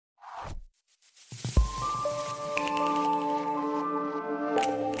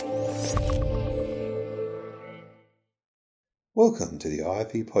Welcome to the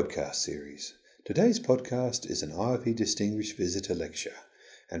IFE podcast series. Today's podcast is an IFE Distinguished Visitor Lecture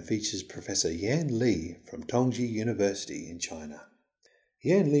and features Professor Yan Li from Tongji University in China.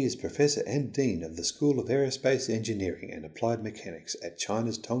 Yan Li is Professor and Dean of the School of Aerospace Engineering and Applied Mechanics at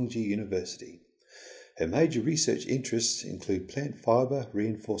China's Tongji University. Her major research interests include plant fiber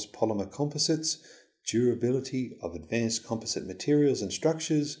reinforced polymer composites, durability of advanced composite materials and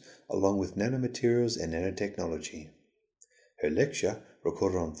structures, along with nanomaterials and nanotechnology. Her lecture,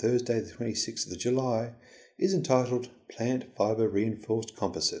 recorded on Thursday the 26th of July, is entitled Plant Fiber Reinforced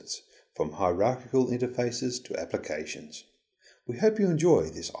Composites, From Hierarchical Interfaces to Applications. We hope you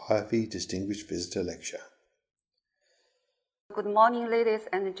enjoy this IFE Distinguished Visitor Lecture. Good morning, ladies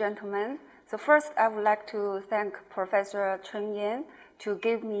and gentlemen. So first, I would like to thank Professor Chen Yan to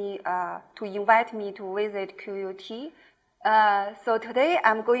invite me to visit QUT. So today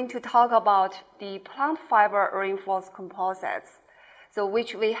I'm going to talk about the plant fiber reinforced composites, so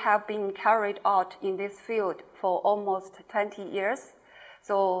which we have been carried out in this field for almost 20 years.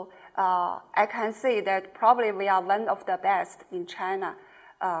 So I can say that probably we are one of the best in China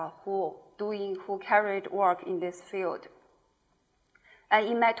who carried work in this field. And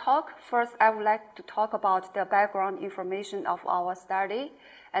in my talk, first I would like to talk about the background information of our study,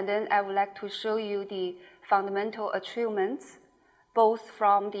 and then I would like to show you the fundamental achievements, both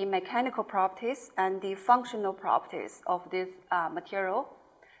from the mechanical properties and the functional properties of this material.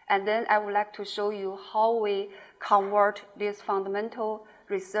 And then I would like to show you how we convert these fundamental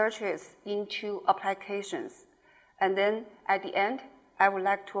researches into applications. And then at the end, I would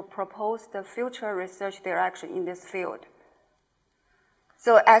like to propose the future research direction in this field.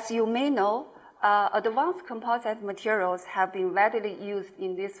 So as you may know, advanced composite materials have been widely used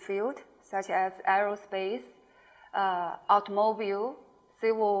in this field, such as aerospace, automobile,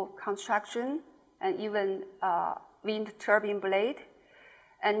 civil construction, and even wind turbine blade.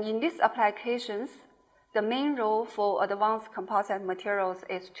 And in these applications, the main role for advanced composite materials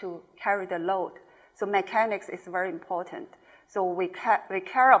is to carry the load. So mechanics is very important. So we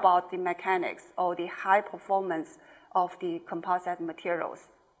care about the mechanics or the high performance of the composite materials.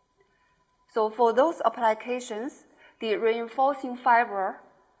 So for those applications, the reinforcing fiber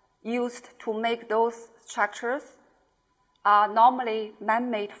used to make those structures are normally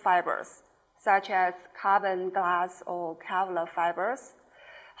man-made fibers, such as carbon, glass, or Kevlar fibers.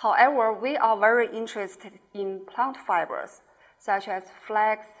 However, we are very interested in plant fibers, such as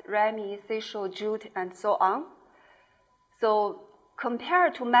flax, ramie, thistle, jute, and so on. So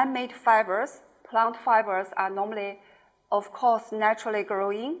compared to man-made fibers, plant fibers are normally, of course, naturally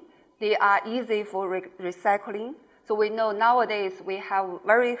growing. They are easy for recycling. So we know nowadays we have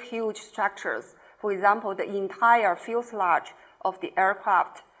very huge structures. For example, the entire fuselage of the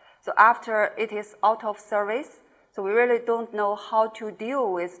aircraft. So after it is out of service, so we really don't know how to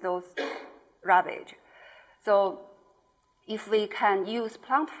deal with those rubbish. So if we can use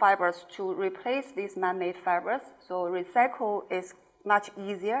plant fibers to replace these man-made fibers, so recycle is much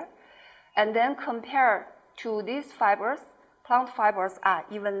easier. And then compare to these fibers, plant fibers are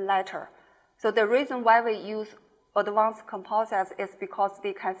even lighter. So the reason why we use advanced composites is because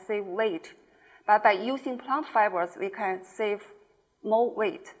they can save weight. But by using plant fibers, we can save more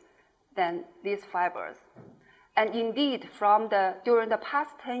weight than these fibers. And indeed, during the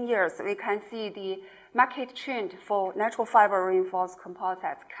past 10 years, we can see the market trend for natural fiber reinforced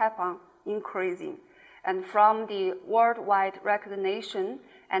composites kept on increasing. And from the worldwide recognition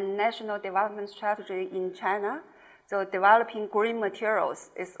and national development strategy in China, so developing green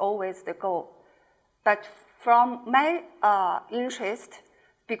materials is always the goal. But from my interest,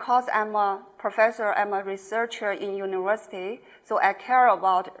 because I'm a professor, I'm a researcher in university, so I care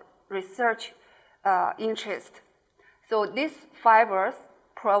about research interest. So these fibers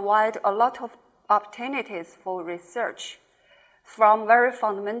provide a lot of opportunities for research, from very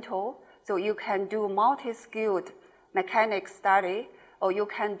fundamental, so you can do multi-skilled mechanics study, or you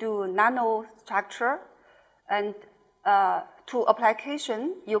can do nanostructure, and to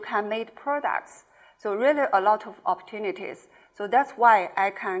application, you can make products. So really a lot of opportunities. So that's why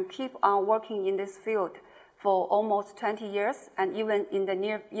I can keep on working in this field for almost 20 years, and even in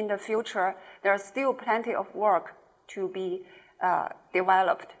the future, there's still plenty of work to be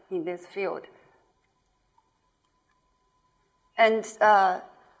developed in this field. And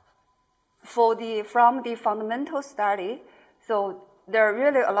from the fundamental study, so there are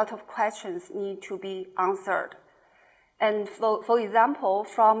really a lot of questions need to be answered. And for example,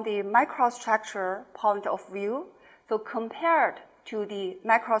 from the microstructure point of view, so compared to the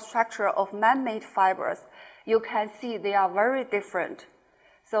microstructure of man-made fibers, you can see they are very different.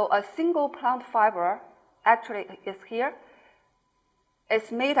 So a single plant fiber actually is here.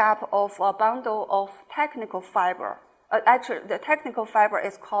 is made up of a bundle of technical fiber. Actually, the technical fiber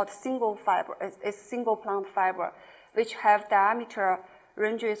is called single fiber. It's single plant fiber, which have diameter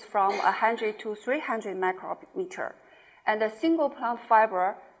ranges from 100 to 300 micrometer. And the single plant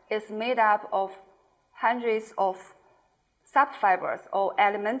fiber is made up of hundreds of subfibers or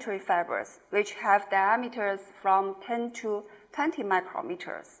elementary fibers, which have diameters from 10 to 20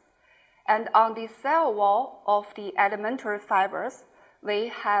 micrometers. And on the cell wall of the elementary fibers, we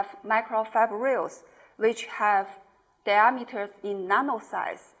have microfibrils, which have diameters in nano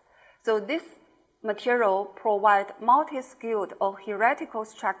size. So this material provides multi-skilled or hierarchical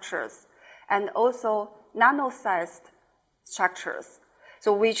structures and also nano-sized structures,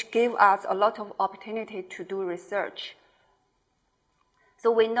 so which give us a lot of opportunity to do research.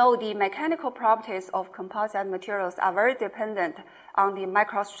 So we know the mechanical properties of composite materials are very dependent on the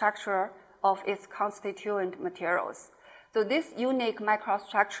microstructure of its constituent materials. So this unique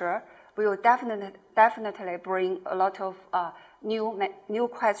microstructure will definitely bring a lot of new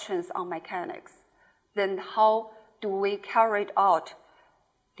questions on mechanics. Then how do we carry out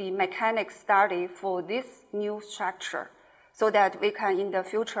the mechanics study for this new structure so that we can, in the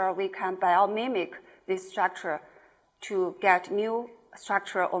future, we can biomimic this structure to get new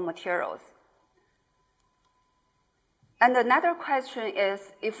structure or materials. And another question is,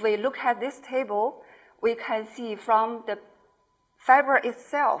 if we look at this table, we can see from the fiber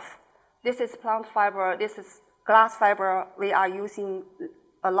itself, this is plant fiber, this is glass fiber we are using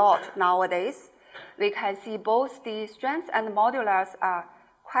a lot nowadays. We can see both the strengths and modulus are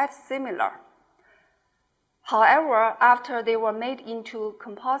quite similar. However, after they were made into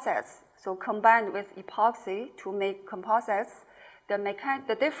composites, so combined with epoxy to make composites,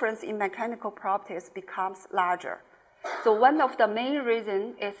 the difference in mechanical properties becomes larger. So one of the main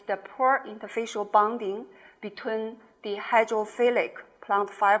reasons is the poor interfacial bonding between the hydrophilic plant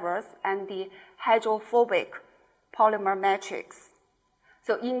fibers and the hydrophobic polymer matrix.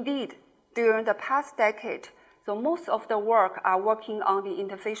 So indeed, during the past decade, so most of the work are working on the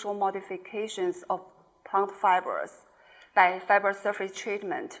interfacial modifications of plant fibers by fiber surface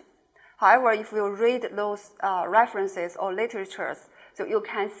treatment. However, if you read those references or literatures, so you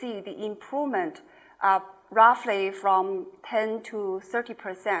can see the improvement roughly from 10 to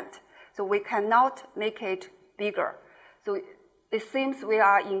 30%. So we cannot make it bigger. So it seems we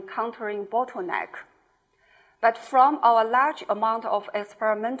are encountering bottleneck. But from our large amount of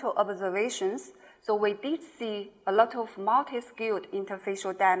experimental observations, so we did see a lot of multi-skilled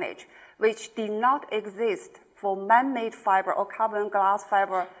interfacial damage, which did not exist for man-made fiber or carbon glass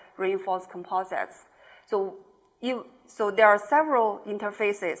fiber reinforced composites. So there are several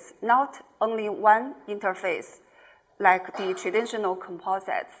interfaces, not only one interface, like the traditional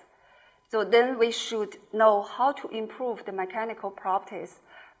composites. So then we should know how to improve the mechanical properties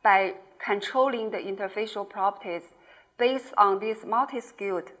by controlling the interfacial properties based on these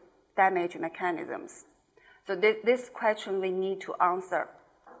multi-skilled damage mechanisms. So this question we need to answer.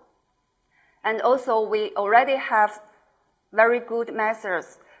 And also we already have very good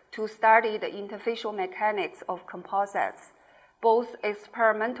methods to study the interfacial mechanics of composites, both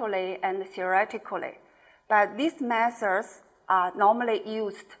experimentally and theoretically. But these methods are normally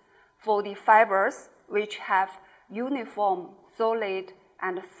used for the fibers which have uniform, solid,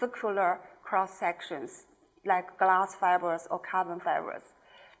 and circular cross-sections, like glass fibers or carbon fibers.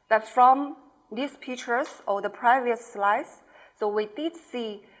 But from these pictures or the previous slides, so we did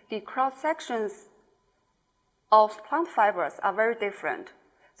see the cross-sections of plant fibers are very different.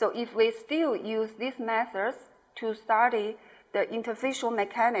 So if we still use these methods to study the interfacial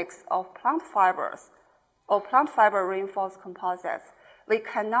mechanics of plant fibers or plant fiber reinforced composites, we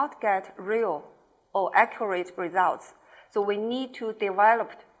cannot get real or accurate results. So we need to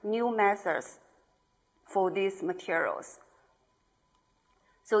develop new methods for these materials.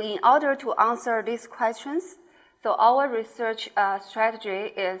 So in order to answer these questions, so our research strategy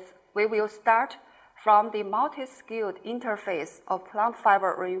is we will start from the multi-skilled interface of plant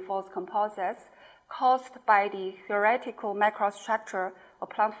fiber reinforced composites caused by the theoretical microstructure of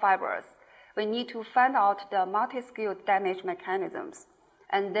plant fibers. We need to find out the multi-skilled damage mechanisms,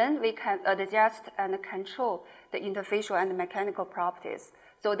 and then we can adjust and control the interfacial and mechanical properties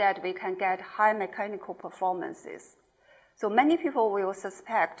so that we can get high mechanical performances. So many people will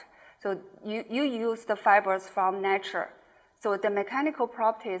suspect, so you use the fibers from nature, so the mechanical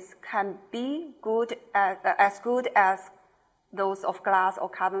properties can be as good as those of glass or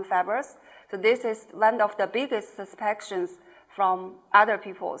carbon fibers. So this is one of the biggest suspicions from other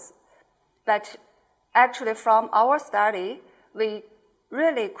people's. But actually from our study, we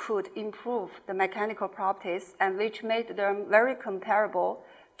really could improve the mechanical properties and which made them very comparable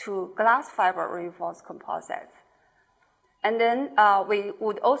to glass fiber reinforced composites. And then we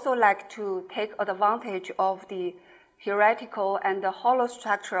would also like to take advantage of the theoretical and the hollow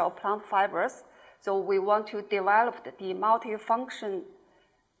structure of plant fibers. So we want to develop the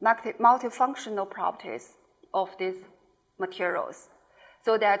multifunctional properties of these materials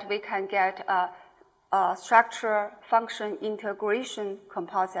so that we can get structure function integration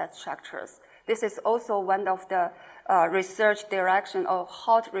composite structures. This is also one of the research direction or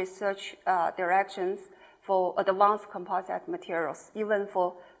hot research directions for advanced composite materials, even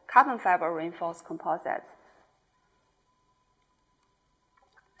for carbon fiber reinforced composites.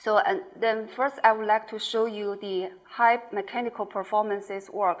 So, and then first I would like to show you the high mechanical performances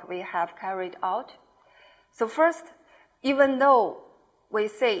work we have carried out. So first, even though we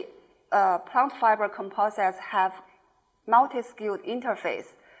say plant fiber composites have multi-skilled interface,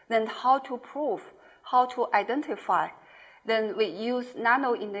 then how to prove, how to identify? Then we use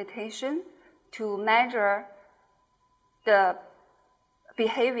nano indentation to measure the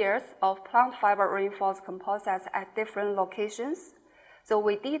behaviors of plant fiber reinforced composites at different locations. So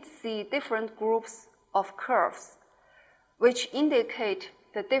we did see different groups of curves, which indicate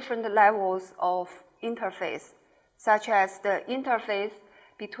the different levels of interface, such as the interface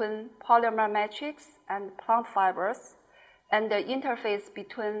between polymer matrix and plant fibers, and the interface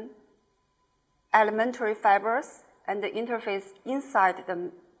between elementary fibers and the interface inside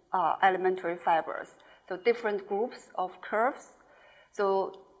the elementary fibers. So different groups of curves.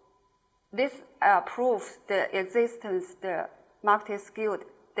 So this proves the existence, the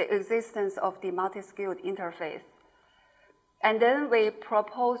existence of the multi-skilled interface. And then we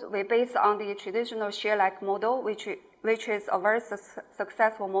based on the traditional shear-like model, which is a very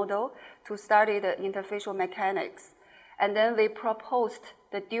successful model to study the interfacial mechanics. And then we proposed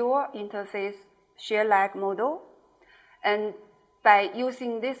the dual interface shear-like model. And by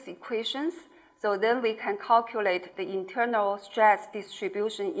using these equations, so then we can calculate the internal stress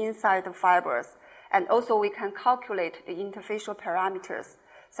distribution inside the fibers. And also we can calculate the interfacial parameters,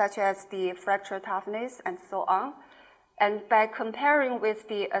 such as the fracture toughness and so on. And by comparing with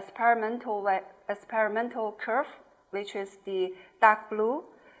the experimental curve, which is the dark blue,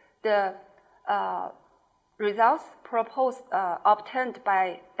 the results obtained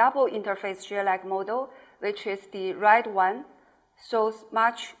by double interface shear-like model, which is the red one, shows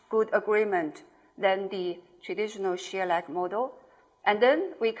much good agreement than the traditional shear-like model. And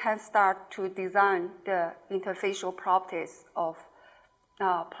then we can start to design the interfacial properties of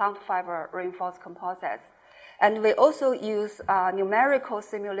plant fiber reinforced composites. And we also use numerical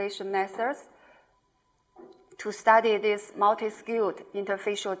simulation methods to study these multi-skilled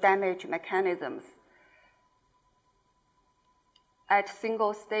interfacial damage mechanisms at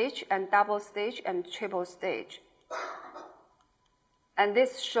single stage and double stage and triple stage. And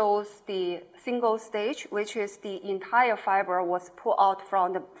this shows the single stage, which is the entire fiber was pulled out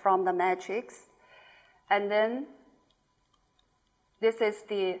from the matrix. And then this is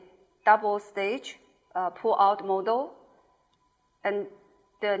the double stage pull-out model. And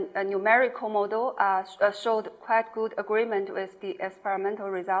the numerical model showed quite good agreement with the experimental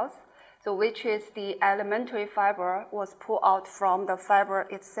results. So which is the elementary fiber was pulled out from the fiber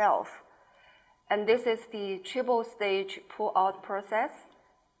itself. And this is the triple stage pull-out process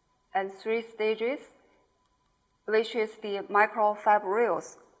and 3 stages, which is the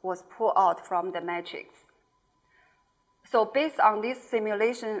microfibrils was pulled out from the matrix. So based on these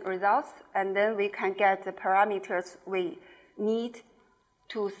simulation results, and then we can get the parameters we need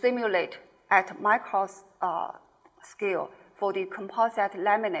to simulate at micro scale for the composite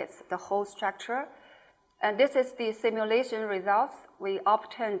laminates, the whole structure. And this is the simulation results we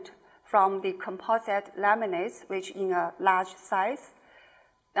obtained from the composite laminates, which in a large size,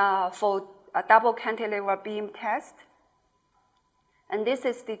 for a double cantilever beam test. And this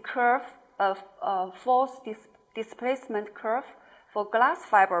is the curve of force displacement curve for glass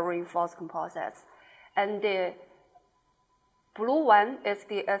fiber reinforced composites. And the blue one is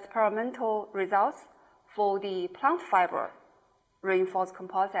the experimental results for the plant fiber reinforced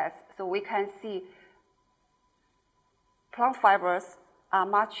composites. So we can see plant fibers are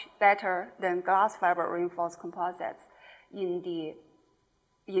much better than glass fiber reinforced composites in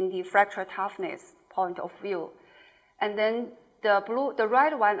the fracture toughness point of view. And then the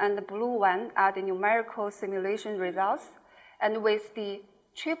red one and the blue one are the numerical simulation results. And with the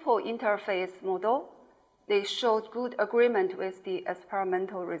triple interface model, they showed good agreement with the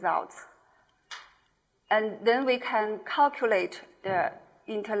experimental results. And then we can calculate the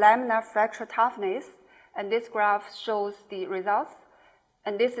interlaminar fracture toughness. And this graph shows the results.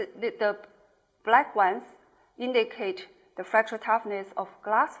 And the black ones indicate the fracture toughness of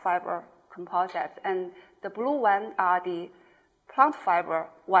glass fiber composites, and the blue ones are the plant fiber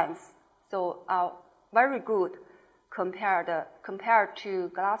ones. So are very good compared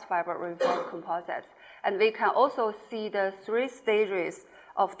to glass fiber reinforced composites. And we can also see the 3 stages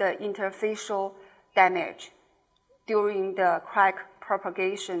of the interfacial damage during the crack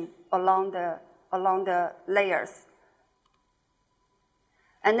propagation along the layers.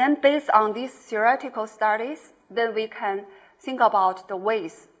 And then based on these theoretical studies, then we can think about the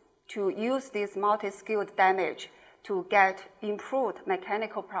ways to use this multi-skilled damage to get improved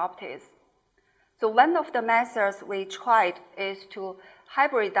mechanical properties. So one of the methods we tried is to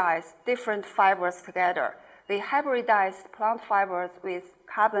hybridize different fibers together. We hybridized plant fibers with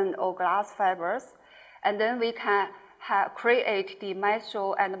carbon or glass fibers, and then we can create the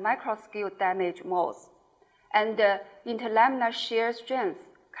meso and micro-skilled damage modes. And the interlaminar shear strength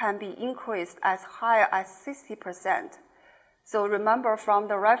can be increased as high as 60%. So remember from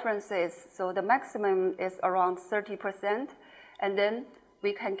the references, so the maximum is around 30%, and then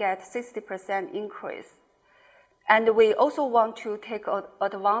we can get 60% increase. And we also want to take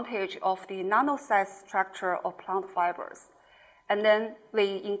advantage of the nano-sized structure of plant fibers. And then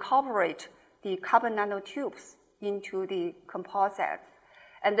we incorporate the carbon nanotubes into the composites.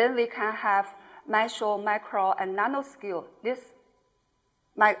 And then we can have meso, micro, and nano-skilled, this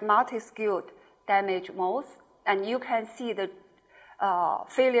multi-skilled damage modes. And you can see the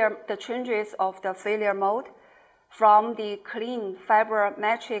changes of the failure mode from the clean fiber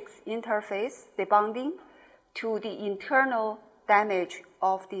matrix interface, the bonding, to the internal damage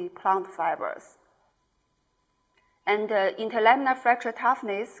of the plant fibers. And the interlaminar fracture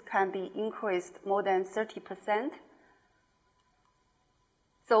toughness can be increased more than 30%.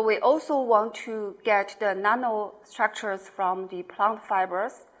 So we also want to get the nano structures from the plant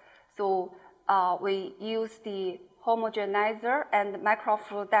fibers. So we use the homogenizer and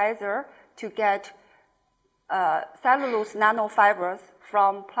microfluidizer to get cellulose nanofibers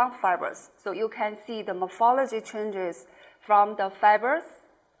from plant fibers. So you can see the morphology changes from the fibers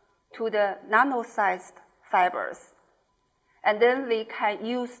to the nano-sized fibers. And then we can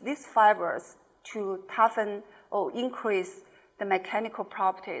use these fibers to toughen or increase the mechanical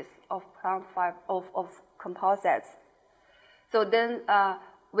properties of of composites. So then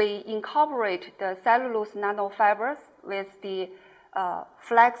we incorporate the cellulose nanofibers with the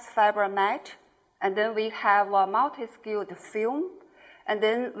flex fiber mat, and then we have a multi-skilled film, and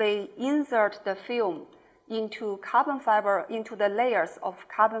then we insert the film into the layers of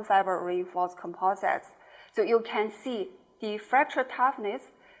carbon fiber reinforced composites. So you can see the fracture toughness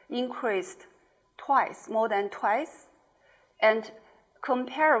increased more than twice, and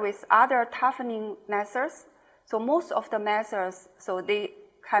compare with other toughening methods. So most of the methods, so they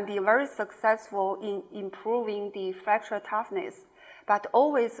can be very successful in improving the fracture toughness, but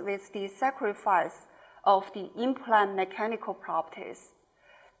always with the sacrifice of the implant mechanical properties.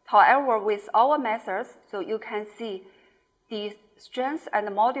 However, with our methods, so you can see the strength and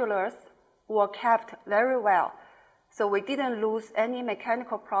modulus were kept very well. So we didn't lose any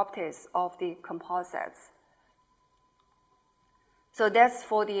mechanical properties of the composites. So that's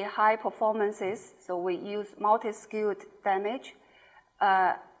for the high performances. So we use multi-skilled damage.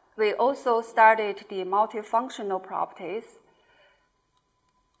 We also studied the multifunctional properties.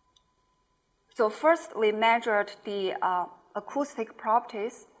 So first, we measured the acoustic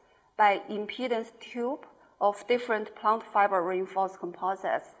properties by impedance tube of different plant fiber reinforced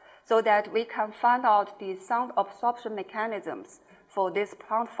composites, so that we can find out the sound absorption mechanisms for these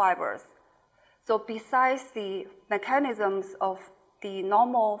plant fibers. So besides the mechanisms of the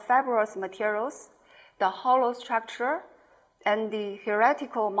normal fibrous materials, the hollow structure and the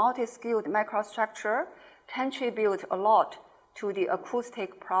theoretical multi-skilled microstructure contribute a lot to the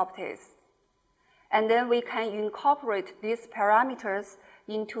acoustic properties. And then we can incorporate these parameters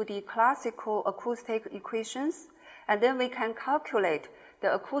into the classical acoustic equations, and then we can calculate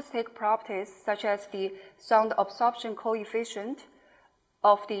the acoustic properties such as the sound absorption coefficient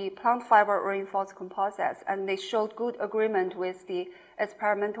of the plant fiber reinforced composites, and they showed good agreement with the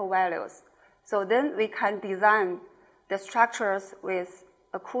experimental values. So then we can design the structures with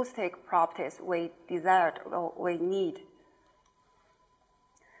acoustic properties we desired or we need.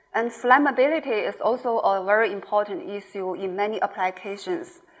 And flammability is also a very important issue in many applications.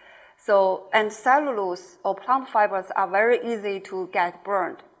 So, and cellulose or plant fibers are very easy to get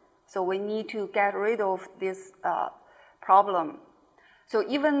burned. So we need to get rid of this problem. So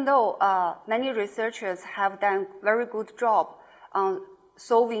even though many researchers have done very good job on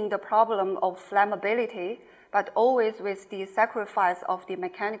solving the problem of flammability, but always with the sacrifice of the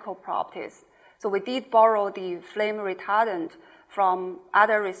mechanical properties. So we did borrow the flame retardant from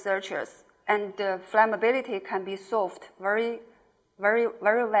other researchers, and the flammability can be solved very, very,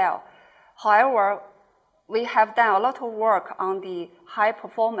 very well. However, we have done a lot of work on the high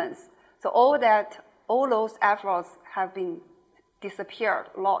performance. So all those efforts have been disappeared,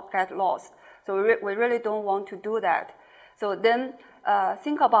 get lost. So we really don't want to do that. So then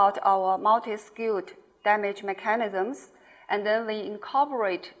think about our multi-skilled damage mechanisms, and then we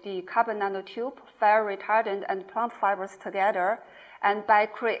incorporate the carbon nanotube, fire retardant, and plant fibers together. And by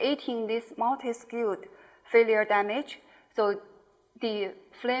creating this multi-skilled failure damage, so the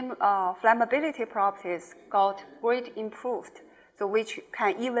flammability properties got great improved, so which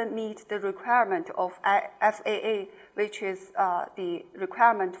can even meet the requirement of FAA, which is the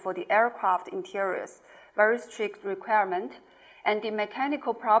requirement for the aircraft interiors, very strict requirement, and the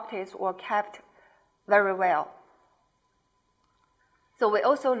mechanical properties were kept very well. So we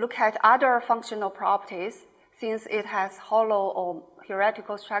also look at other functional properties since it has hollow or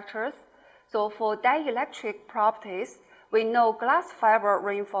heretical structures. So for dielectric properties, we know glass fiber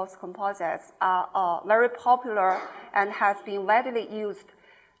reinforced composites are very popular and has been widely used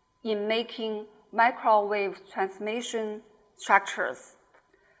in making microwave transmission structures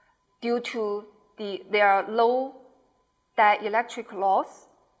due to their low dielectric loss.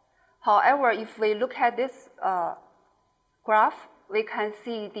 However, if we look at this graph, we can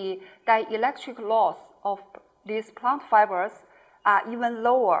see the dielectric loss of these plant fibers are even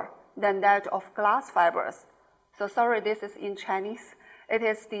lower than that of glass fibers. So sorry, this is in Chinese. It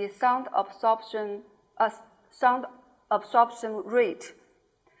is the sound absorption rate.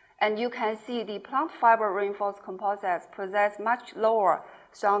 And you can see the plant fiber reinforced composites possess much lower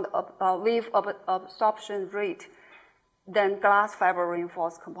wave absorption rate than glass fiber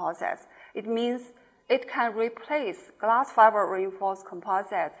reinforced composites. It means it can replace glass fiber reinforced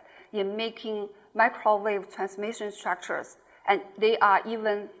composites in making microwave transmission structures, and they are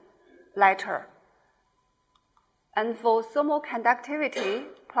even lighter. And for thermal conductivity,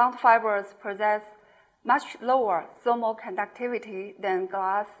 plant fibers possess much lower thermal conductivity than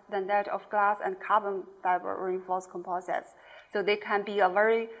that of glass and carbon fiber reinforced composites. So they can be a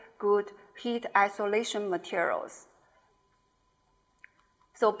very good heat isolation materials.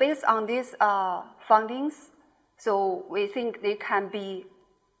 So based on these findings, so we think they can be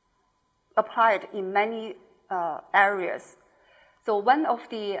applied in many areas. So one of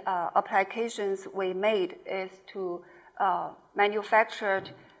the applications we made is to manufacture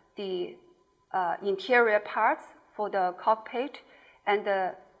the interior parts for the cockpit and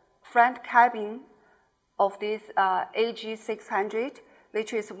the front cabin of this AG600,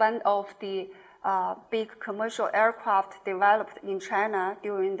 which is one of the big commercial aircraft developed in China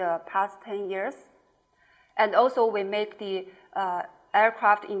during the past 10 years. And also we make the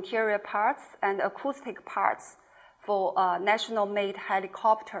aircraft interior parts and acoustic parts for a national-made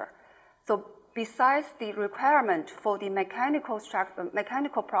helicopter. So besides the requirement for the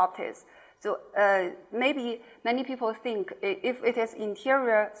mechanical properties, so maybe many people think if it is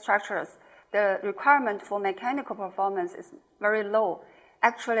interior structures, the requirement for mechanical performance is very low.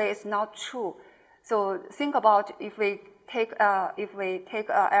 Actually, it's not true. So think about if we take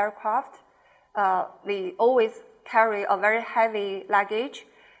an aircraft, we always carry a very heavy luggage,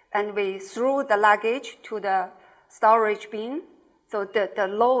 and we throw the luggage to the storage bin. So the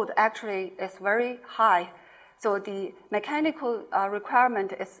load actually is very high. So the mechanical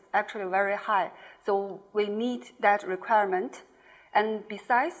requirement is actually very high. So we meet that requirement. And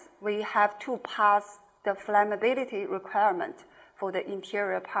besides, we have to pass the flammability requirement for the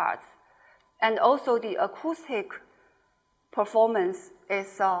interior parts. And also the acoustic performance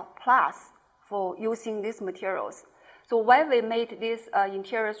is a plus for using these materials. So why we made this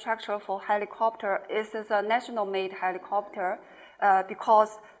interior structure for helicopter is a national-made helicopter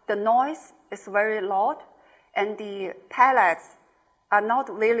because the noise is very loud and the pilots are not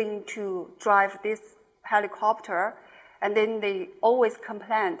willing to drive this helicopter, and then they always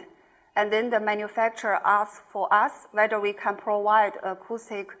complained. And then the manufacturer asked for us whether we can provide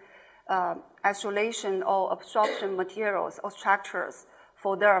acoustic isolation or absorption materials or structures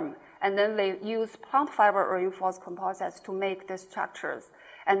for them. And then they use plant fiber reinforced composites to make the structures.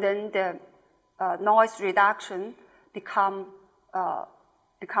 And then the noise reduction becomes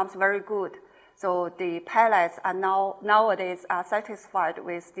very good. So the pilots are nowadays are satisfied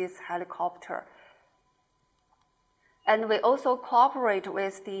with this helicopter. And we also cooperate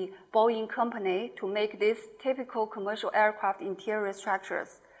with the Boeing company to make these typical commercial aircraft interior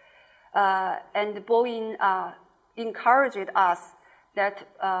structures. And Boeing encouraged us that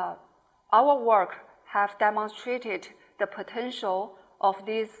our work have demonstrated the potential of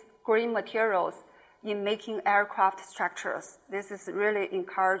these green materials in making aircraft structures. This has really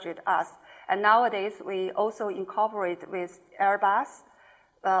encouraged us. And nowadays, we also incorporate with Airbus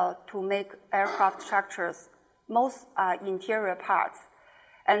to make aircraft structures, most interior parts.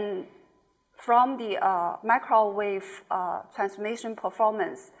 And from the microwave transmission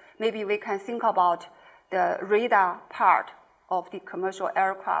performance, maybe we can think about the radar part of the commercial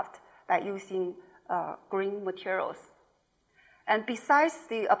aircraft by using green materials. And besides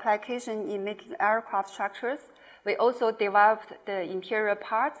the application in making aircraft structures, we also developed the interior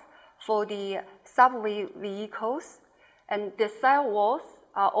parts for the subway vehicles, and the sidewalls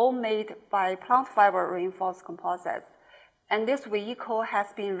are all made by plant fiber reinforced composites. And this vehicle has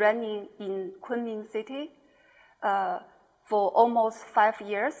been running in Kunming City for almost 5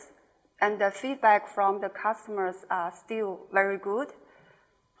 years, and the feedback from the customers are still very good.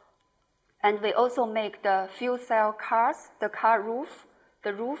 And we also make the fuel cell cars, the car roof,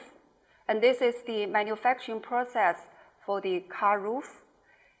 and this is the manufacturing process for the car roof.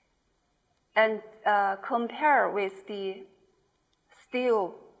 And compare with the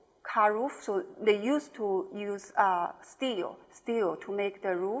steel car roof, so they used to use steel to make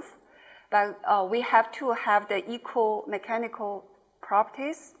the roof, but we have to have the equal mechanical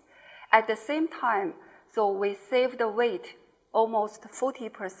properties. At the same time, so we save the weight almost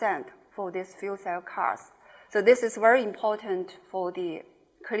 40% for these fuel cell cars. So this is very important for the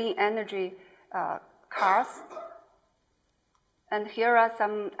clean energy cars. And here are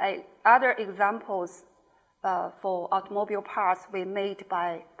some other examples for automobile parts we made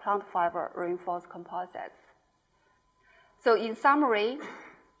by plant fiber reinforced composites. So in summary,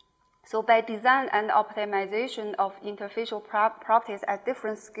 so by design and optimization of interfacial properties at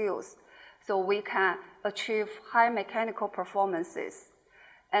different scales, so we can achieve high mechanical performances.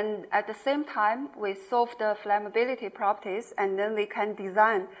 And at the same time, we solve the flammability properties, and then we can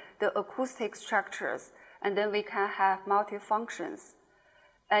design the acoustic structures, and then we can have multi-functions.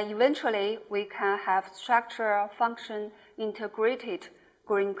 And eventually, we can have structure function integrated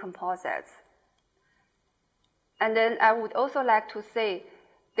green composites. And then I would also like to say,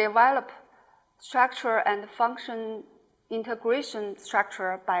 develop structure and function integration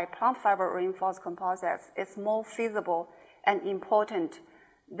structure by plant fiber reinforced composites is more feasible and important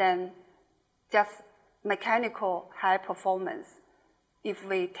than just mechanical high performance if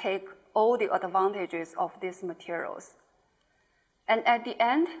we take all the advantages of these materials. And at the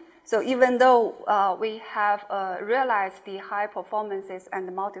end, so even though we have realized the high performances and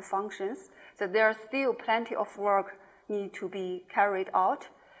the multifunctions, so there are still plenty of work need to be carried out.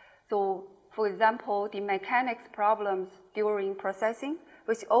 So for example, the mechanics problems during processing,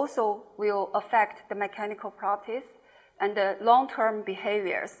 which also will affect the mechanical properties and the long-term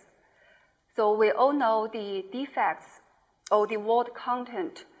behaviors. So we all know the defects or the water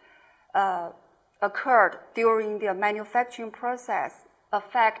content occurred during the manufacturing process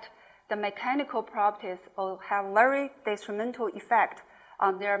affect the mechanical properties or have very detrimental effect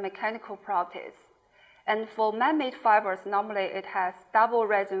on their mechanical properties. And for man-made fibers, normally it has double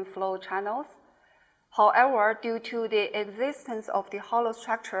resin flow channels. However, due to the existence of the hollow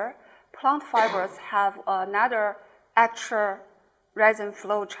structure, plant fibers have another extra resin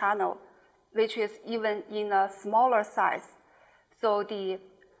flow channel, which is even in a smaller size. So the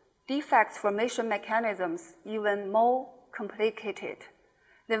defects formation mechanisms even more complicated.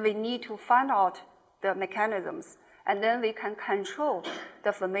 Then we need to find out the mechanisms, and then we can control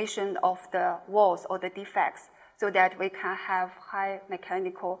the formation of the walls or the defects so that we can have high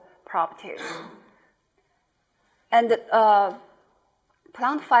mechanical properties. And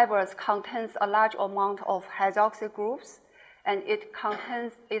plant fibers contains a large amount of hydroxyl groups, and it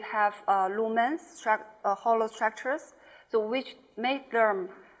have lumens, hollow structures, so which make them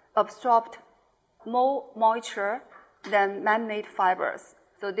absorb more moisture than man-made fibers.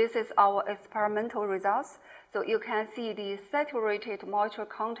 So this is our experimental results. So you can see the saturated moisture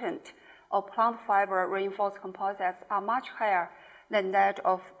content of plant fiber reinforced composites are much higher than that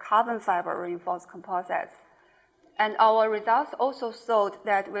of carbon fiber reinforced composites. And our results also showed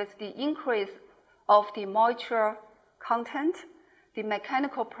that with the increase of the moisture content, the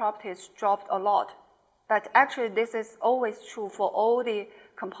mechanical properties dropped a lot. But actually, this is always true for all the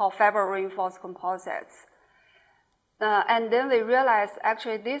fiber reinforced composites. And then we realized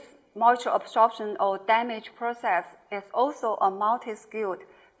actually this moisture absorption or damage process is also a multi-skilled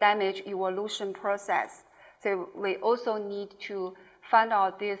damage evolution process. So we also need to find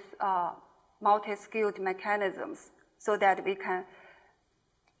out these multi-skilled mechanisms so that we can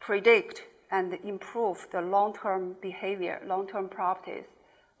predict and improve the long-term behavior, long-term properties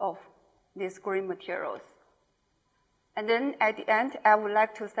of these green materials. And then at the end, I would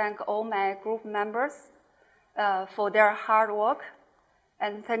like to thank all my group members for their hard work,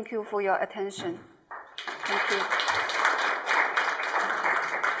 and thank you for your attention. Thank you.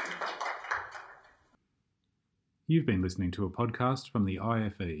 You've been listening to a podcast from the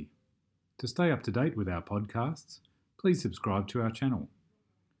IFE. To stay up to date with our podcasts, please subscribe to our channel.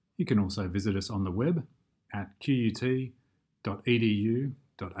 You can also visit us on the web at qut.edu.au/IFE,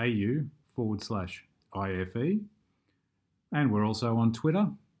 and we're also on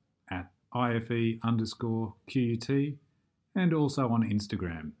Twitter at IFE_QUT, and also on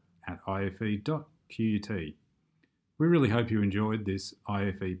Instagram at IFE.QUT. We really hope you enjoyed this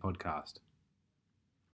IFE podcast.